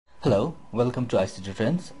Hello, welcome to ICT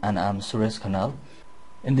Trends, and I'm Suresh Khanal.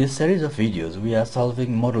 In this series of videos, we are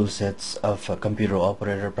solving model sets of a computer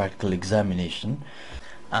operator practical examination.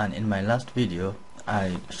 And in my last video,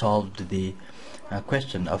 I solved the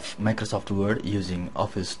question of Microsoft Word using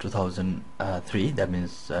Office 2003. That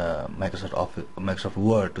means Microsoft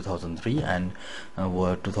Word 2003 and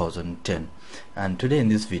Word 2010. And today in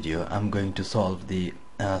this video, I'm going to solve the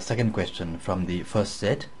second question from the first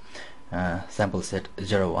set. Sample set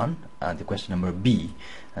 01, the question number B,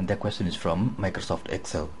 and that question is from Microsoft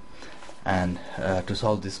Excel. And to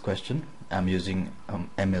solve this question, I'm using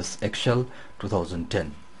MS Excel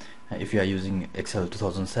 2010. If you are using Excel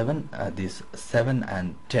 2007, these 7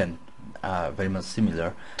 and 10 are very much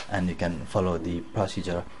similar, and you can follow the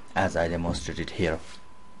procedure as I demonstrated here.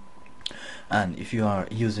 And if you are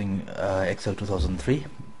using Excel 2003,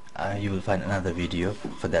 you will find another video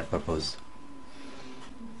for that purpose.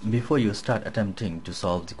 Before you start attempting to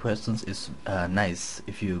solve the questions, it's nice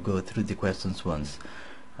if you go through the questions once.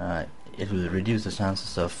 It will reduce the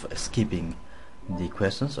chances of skipping the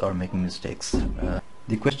questions or making mistakes.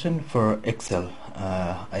 The question for Excel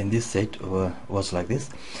in this set was like this.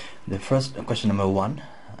 The first question number 1,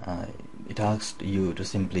 it asked you to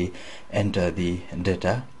simply enter the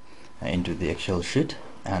data into the Excel sheet,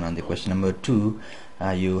 and on the question number 2,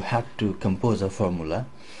 you had to compose a formula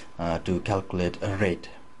to calculate a rate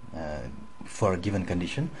for a given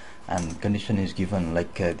condition, and condition is given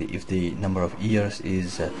like if the number of years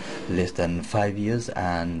is less than 5 years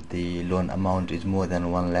and the loan amount is more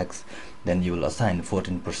than 1 lakh, then you will assign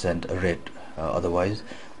 14% rate, otherwise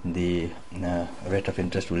the rate of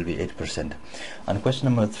interest will be 8%. And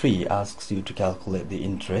question number 3 asks you to calculate the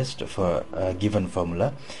interest for a given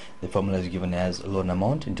formula. The formula is given as loan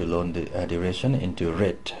amount into loan duration into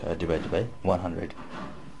rate divided by 100.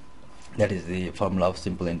 That is the formula of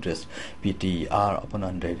simple interest, PTR upon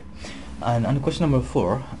 100. And on question number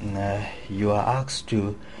 4, you are asked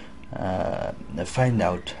to find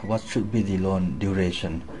out what should be the loan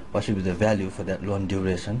duration, what should be the value for that loan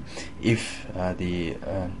duration if the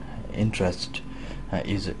interest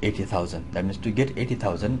is 80,000. That means to get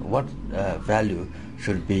 80,000, what value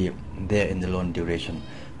should be there in the loan duration.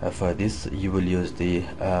 For this, you will use the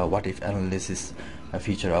what if analysis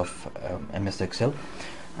feature of MS Excel.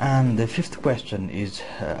 And the 5th question is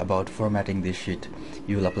about formatting the sheet.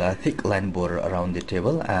 You will apply a thick line border around the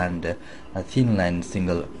table and a thin line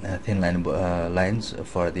lines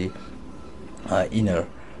for the inner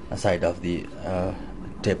side of the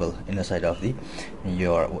table, inner side of the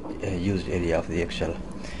your used area of the Excel.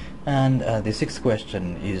 And the 6th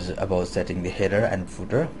question is about setting the header and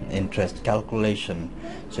footer. Interest calculation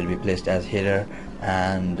should be placed as header,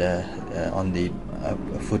 and on the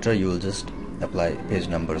footer you will just apply page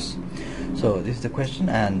numbers. So this is the question,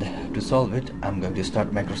 and to solve it, I'm going to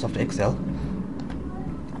start Microsoft Excel.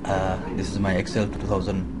 This is my Excel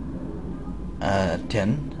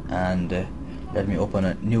 2010, and let me open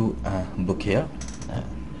a new book here.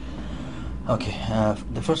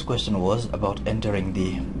 The first question was about entering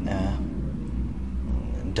the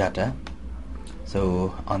data.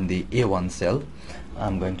 So on the A1 cell,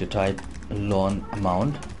 I'm going to type loan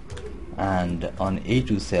amount, and on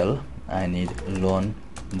A2 cell I need loan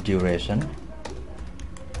duration,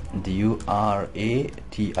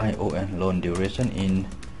 DURATION, loan duration in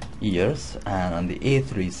years, and on the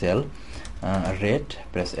A3 cell rate,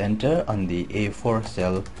 press enter. On the A4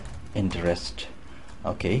 cell interest.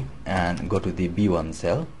 Okay, and go to the B1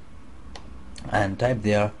 cell and type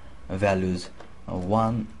their values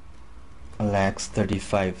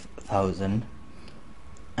 1,35,000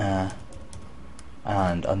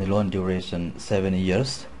 and on the loan duration 7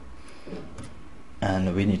 years,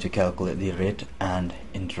 and we need to calculate the rate and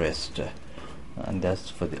interest, and that's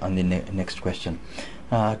for the on the next question.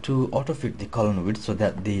 To auto-fit the column width so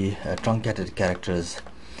that the truncated characters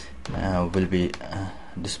will be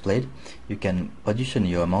displayed, you can position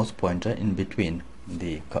your mouse pointer in between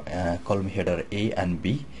the column header A and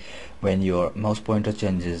B. When your mouse pointer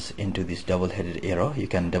changes into this double-headed arrow, you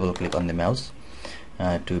can double click on the mouse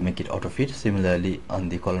to make it auto-fit. Similarly on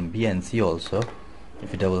the column B and C also,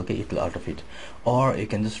 if you double click, it will auto-fit. Or you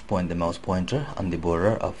can just point the mouse pointer on the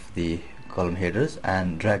border of the column headers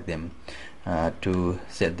and drag them to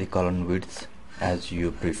set the column widths as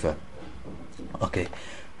you prefer. Okay,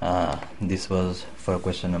 this was for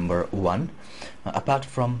question number 1. Apart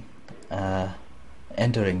from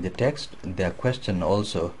entering the text, the question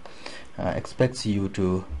also expects you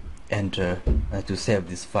to enter to save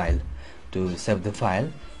this file. To save the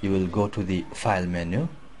file, you will go to the file menu.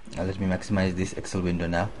 Let me maximize this Excel window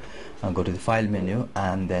now. Go to the file menu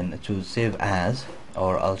and then choose save as,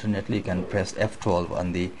 or alternately you can press F12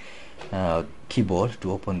 on the keyboard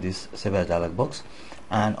to open this Save As dialog box.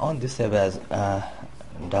 And on this Save As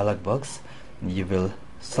dialog box, you will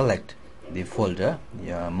select the folder.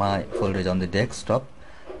 My folder is on the desktop,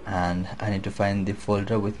 and I need to find the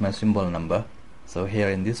folder with my symbol number. So here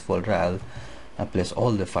in this folder I'll place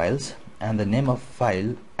all the files, and the name of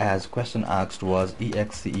file as question asked was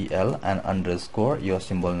execl and underscore your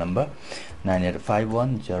symbol number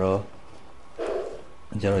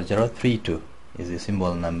 9851000032 is the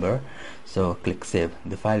symbol number. So click save.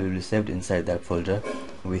 The file will be saved inside that folder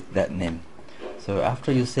with that name. So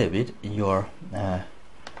after you save it, your the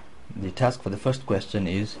task for the first question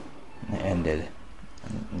is ended.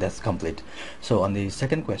 That's complete. So on the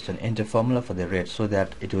second question, enter formula for the rate so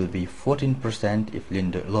that it will be 14% if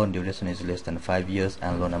loan duration is less than 5 years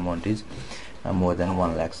and loan amount is more than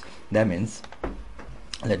 1 lakhs. That means,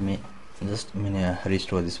 let me just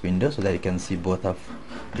restore this window so that you can see both of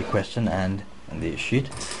the question and the sheet.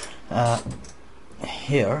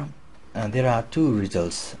 Here there are two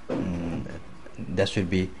results that should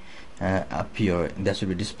be that should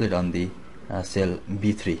be displayed on the cell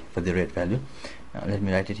B3 for the rate value. Let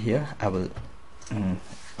me write it here. I will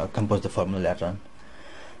compose the formula later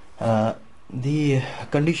on. The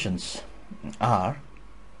conditions are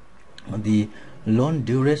the loan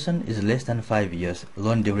duration is less than 5 years.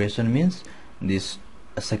 Loan duration means this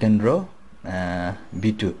second row,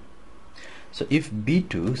 B2. So if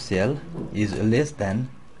B2 cell is less than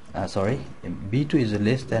B2 is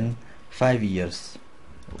less than 5 years,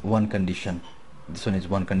 one condition. This one is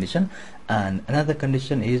one condition, and another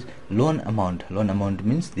condition is loan amount. Loan amount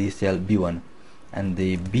means the cell B1, and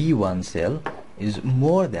the B1 cell is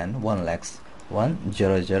more than 1 lakhs,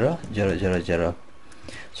 100,000.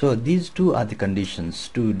 So these two are the conditions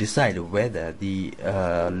to decide whether the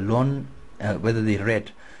whether the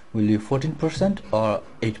rate will be 14% or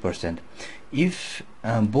 8%. If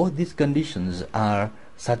both these conditions are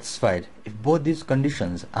satisfied, if both these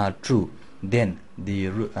conditions are true, then the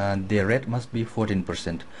rate must be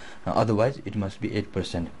 14%, otherwise it must be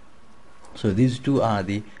 8%. So these two are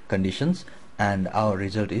the conditions, and our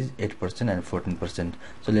result is 8% and 14%.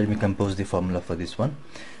 So let me compose the formula for this one.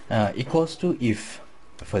 Equals to, if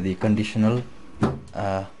for the conditional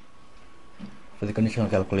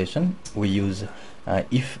calculation we use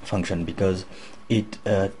if function, because it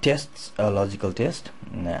tests a logical test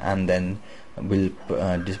and then will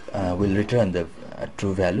return the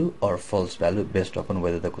true value or false value based upon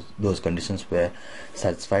whether those conditions were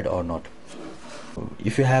satisfied or not.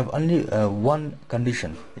 If you have only one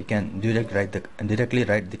condition, you can directly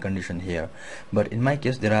write the condition here, but in my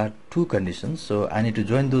case there are two conditions, so I need to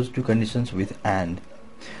join those two conditions with AND.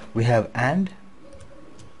 We have AND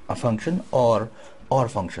a function or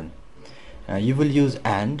function. You will use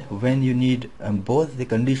AND when you need both the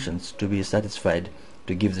conditions to be satisfied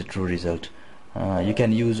to give the true result. You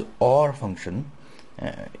can use OR function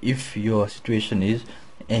if your situation is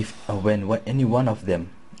when any one of them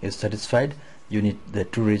is satisfied, you need the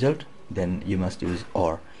true result, then you must use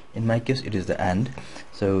OR. In my case it is the AND.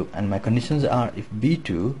 So, and my conditions are, if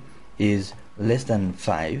B2 is less than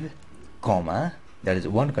 5, comma, that is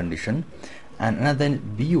one condition, and another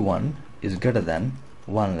B1 is greater than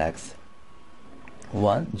 1 lakhs,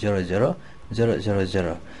 100,000.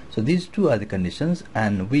 So these two are the conditions,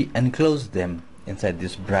 and we enclose them inside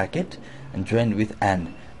this bracket and join with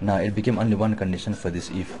AND. Now it became only one condition for this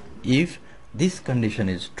if. If this condition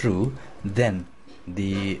is true, then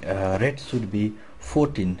the rate should be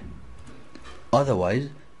 14, otherwise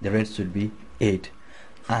the rate should be 8.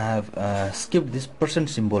 I have skipped this percent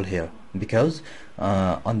symbol here because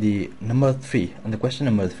on the question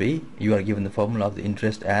number 3 you are given the formula of the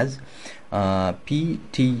interest as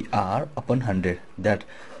PTR upon 100. That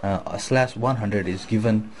 /100 is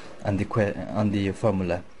given on the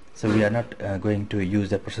formula, so we are not going to use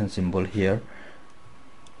the percent symbol here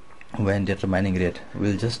when determining rate.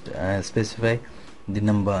 We'll just specify the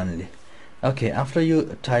number only. Okay, after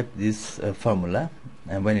you type this formula,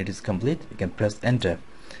 and when it is complete you can press enter.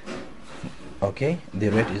 Okay, the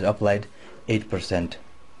rate is applied 8%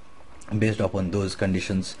 based upon those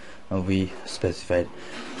conditions we specified.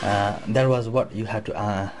 That was what you had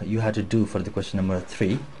to do for the question number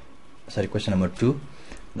 2.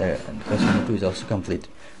 The question number 2 is also complete.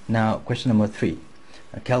 Now question number 3,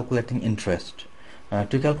 calculating interest.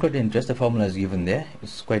 To calculate interest, the formula is given there.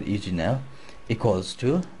 It's quite easy now. Equals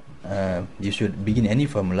to, you should begin any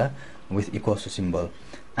formula with equals to symbol,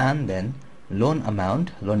 and then loan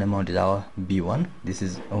amount is our B1. This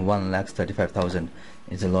is 1,35,000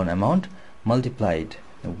 is the loan amount, multiplied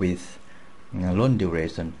with loan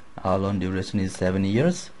duration. Our loan duration is 7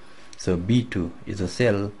 years, So B2 is a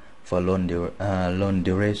cell for loan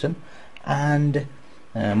duration, and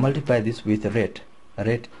multiply this with rate.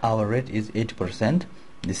 Our rate is 8%.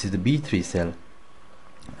 This is the B3 cell,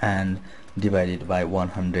 and divide it by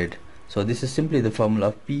 100. So this is simply the formula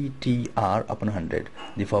of PTR upon 100,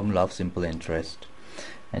 the formula of simple interest.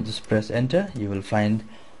 And just press enter. You will find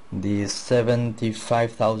the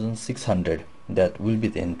 75,600. That will be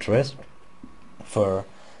the interest for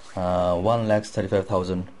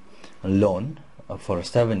 1,35,000 loan for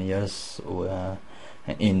 7 years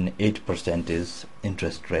in 8% is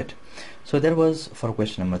interest rate. So that was for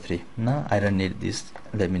question number 3. Now I don't need this.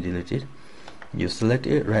 Let me delete it. You select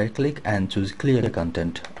it, right click and choose clear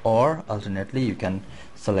content, or alternately you can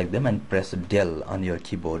select them and press del on your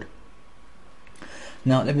keyboard.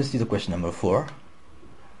 Now let me see the question number 4.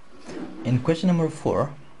 In question number 4,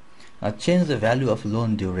 change the value of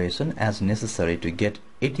loan duration as necessary to get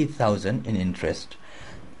 80,000 in interest.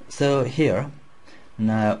 So here,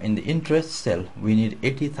 now in the interest cell we need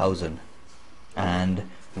 80,000, and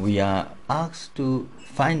we are asked to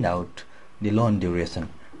find out the loan duration.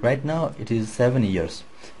 Right now it is 7 years.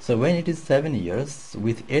 So when it is 7 years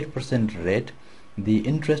with 8% rate, the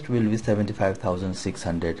interest will be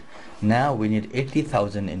 75,600. Now we need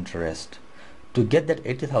 80,000 interest. To get that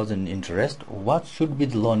 80,000 interest, what should be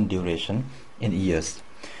the loan duration in years?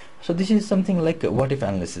 So this is something like a what if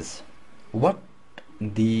analysis. What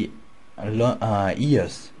the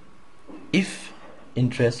years if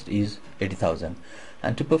interest is 80,000?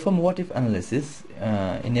 And to perform what if analysis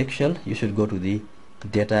in Excel, you should go to the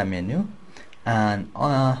data menu, and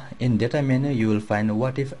in data menu you will find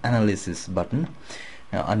what if analysis button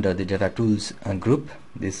under the data tools group,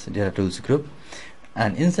 this data tools group.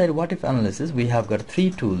 And inside what if analysis we have got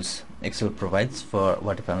 3 tools Excel provides for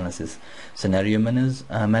what if analysis: scenario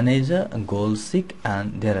manager, goal seek,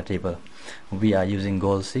 and data table. We are using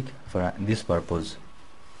goal seek for this purpose.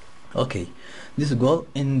 Okay,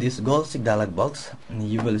 in this goal seek dialog box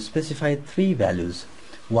you will specify 3 values.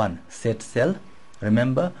 1, set cell.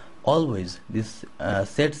 Remember, always this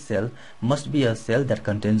set cell must be a cell that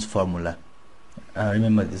contains formula.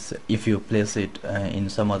 Remember this. If you place it in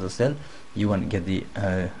some other cell, you won't get the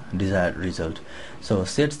desired result. So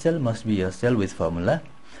set cell must be a cell with formula.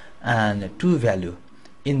 And 2, value.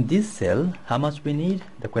 In this cell, how much we need?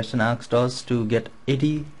 The question asked us to get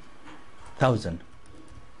 80,000.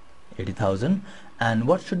 And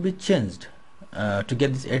what should be changed to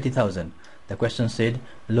get this 80,000? The question said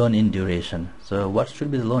loan in duration. So what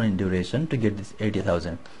should be the loan in duration to get this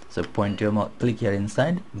 80,000? So point your mouse, click here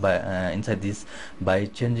inside this by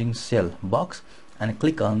changing cell box, and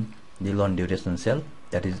click on the loan duration cell,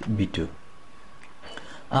 that is B2.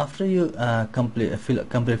 After you complete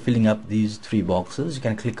filling up these 3 boxes, you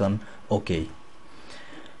can click on OK.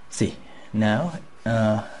 See, now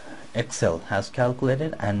Excel has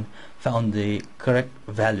calculated and found the correct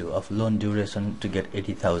value of loan duration to get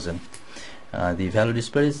 80,000. The value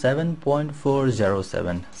displayed is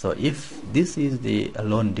 7.407. So if this is the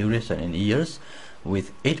loan duration in years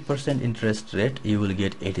with 8% interest rate, you will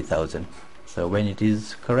get 80,000. So when it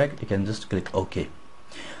is correct, you can just click OK.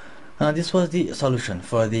 This was the solution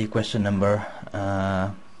for the question number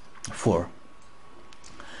 4.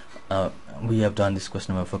 We have done this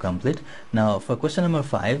question number 4 complete. Now for question number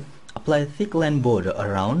 5, apply thick line border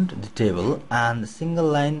around the table and single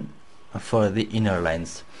line for the inner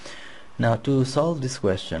lines. Now to solve this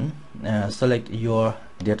question, select your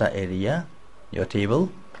data area, your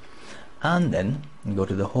table, and then go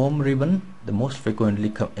to the home ribbon. The most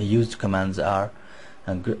frequently used commands are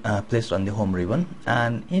placed on the home ribbon,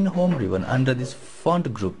 and in home ribbon under this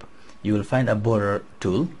font group you will find a border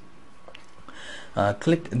tool.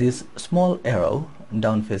 Click this small arrow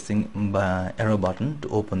down facing arrow button to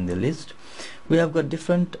open the list. We have got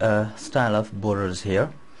different style of borders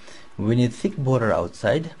here. We need thick border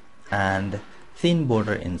outside and thin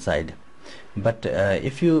border inside, but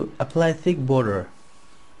if you apply thick border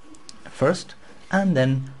first and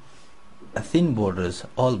then thin borders,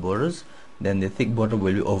 all borders, then the thick border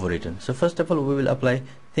will be overwritten. So first of all we will apply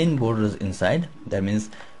thin borders inside. That means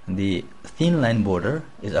the thin line border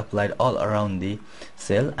is applied all around the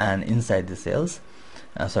cell and inside the cells,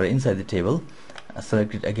 inside the table.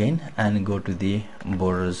 Select it again and go to the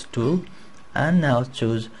borders tool, and now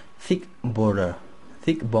choose thick border,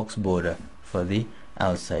 thick box border for the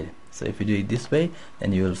outside. So if you do it this way,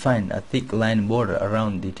 then you will find a thick line border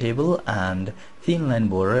around the table and thin line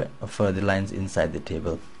border for the lines inside the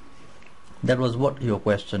table. That was what your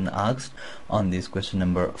question asked on this question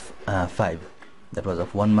number 5. That was a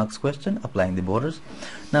 1 marks question, applying the borders.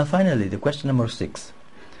 Now finally the question number 6.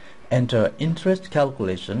 Enter interest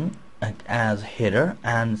calculation as header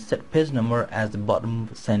and set page number as the bottom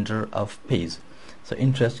center of page. So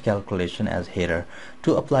interest calculation as header.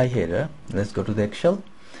 To apply header, let's go to the Excel,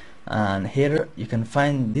 and here you can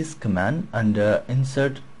find this command under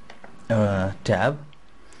insert tab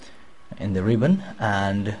in the ribbon,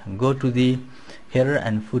 and go to the header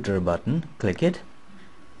and footer button, click it.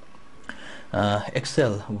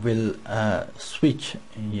 Excel will switch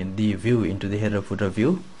the view into the header footer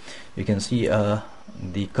view. You can see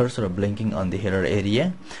the cursor blinking on the header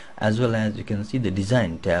area, as well as you can see the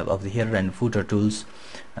design tab of the header and footer tools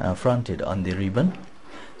fronted on the ribbon.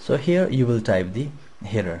 So here you will type the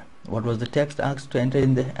header. What was the text asked to enter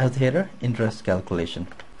in the as the header? Interest calculation.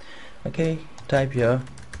 Okay, type here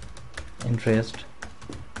interest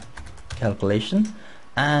calculation,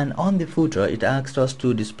 and on the footer it asked us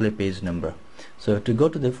to display page number. So to go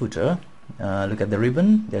to the footer, look at the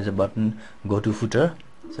ribbon, there's a button, go to footer.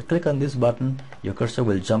 So click on this button, your cursor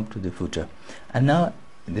will jump to the footer, and now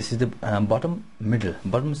this is the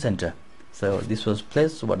bottom center. So this was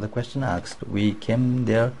placed what the question asked. We came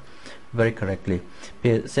there very correctly.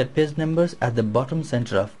 Set page numbers at the bottom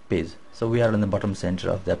center of page. So we are on the bottom center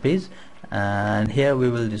of the page, and here we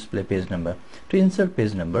will display page number. To insert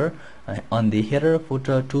page number, on the header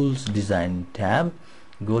footer tools design tab,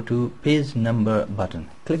 go to page number button.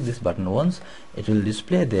 Click this button once, it will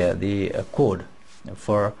display there the code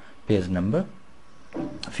for page number,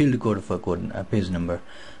 field code for page number.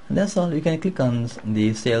 And that's all. You can click on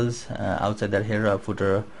the cells outside that header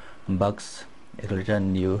footer box. It will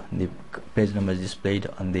return you the page number is displayed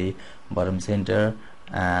on the bottom center,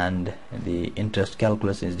 and the interest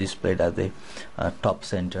calculation is displayed at the top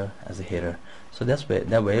center as a header. So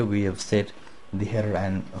that way we have set the header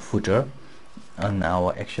and footer on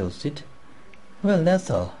our Excel sheet. Well, that's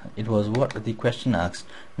all. It was what the question asked.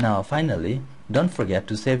 Now finally, don't forget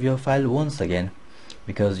to save your file once again,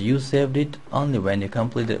 because you saved it only when you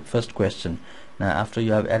completed the first question. Now after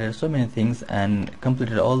you have added so many things and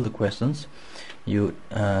completed all the questions, you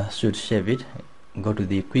should save it. Go to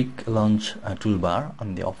the quick launch toolbar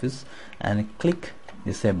on the Office and click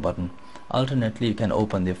the save button. Alternately, you can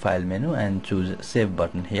open the file menu and choose save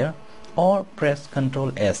button here, or press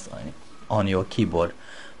Ctrl S on your keyboard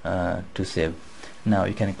to save. Now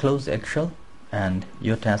you can close Excel and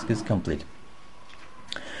your task is complete.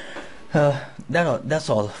 That's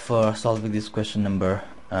all for solving this question number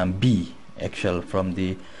B Excel from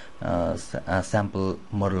the sample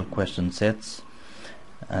model question sets,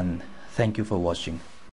 and thank you for watching.